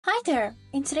Hi there!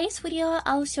 In today's video,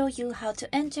 I'll show you how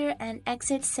to enter and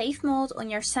exit safe mode on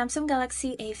your Samsung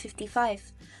Galaxy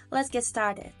A55. Let's get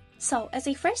started. So, as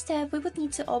a first step, we would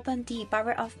need to open the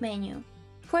power off menu.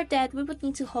 For that, we would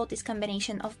need to hold this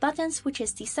combination of buttons, which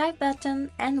is the side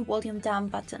button and volume down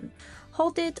button.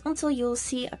 Hold it until you'll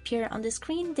see appear on the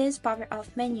screen this power off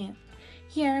menu.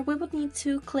 Here, we would need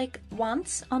to click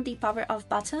once on the power off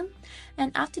button,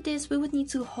 and after this, we would need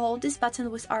to hold this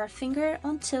button with our finger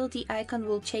until the icon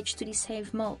will change to the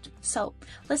safe mode. So,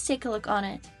 let's take a look on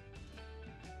it.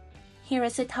 Here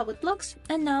is it how it looks,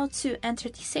 and now to enter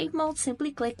the safe mode,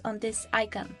 simply click on this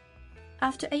icon.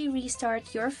 After a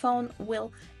restart, your phone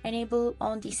will enable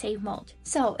on the save mode.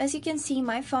 So as you can see,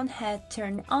 my phone had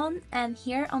turned on, and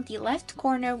here on the left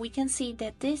corner we can see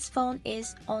that this phone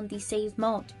is on the save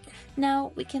mode.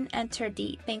 Now we can enter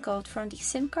the PIN code from the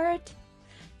SIM card,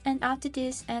 and after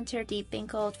this enter the PIN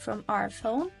code from our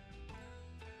phone.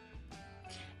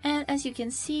 And as you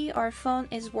can see, our phone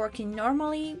is working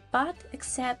normally, but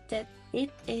except that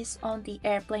it is on the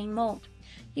airplane mode.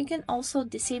 You can also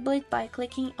disable it by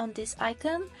clicking on this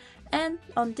icon, and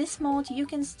on this mode you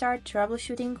can start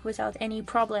troubleshooting without any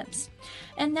problems.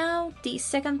 And now the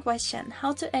second question,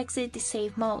 how to exit the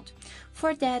save mode.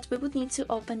 For that, we would need to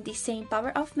open the same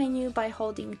power off menu by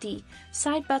holding the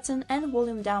side button and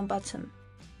volume down button.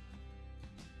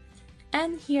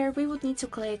 And here we would need to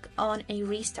click on a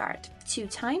restart 2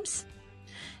 times,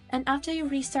 and after you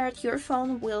restart, your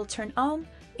phone will turn on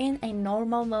in a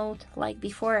normal mode like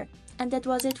before. And that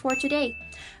was it for today.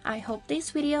 I hope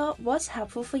this video was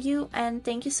helpful for you, and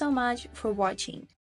thank you so much for watching.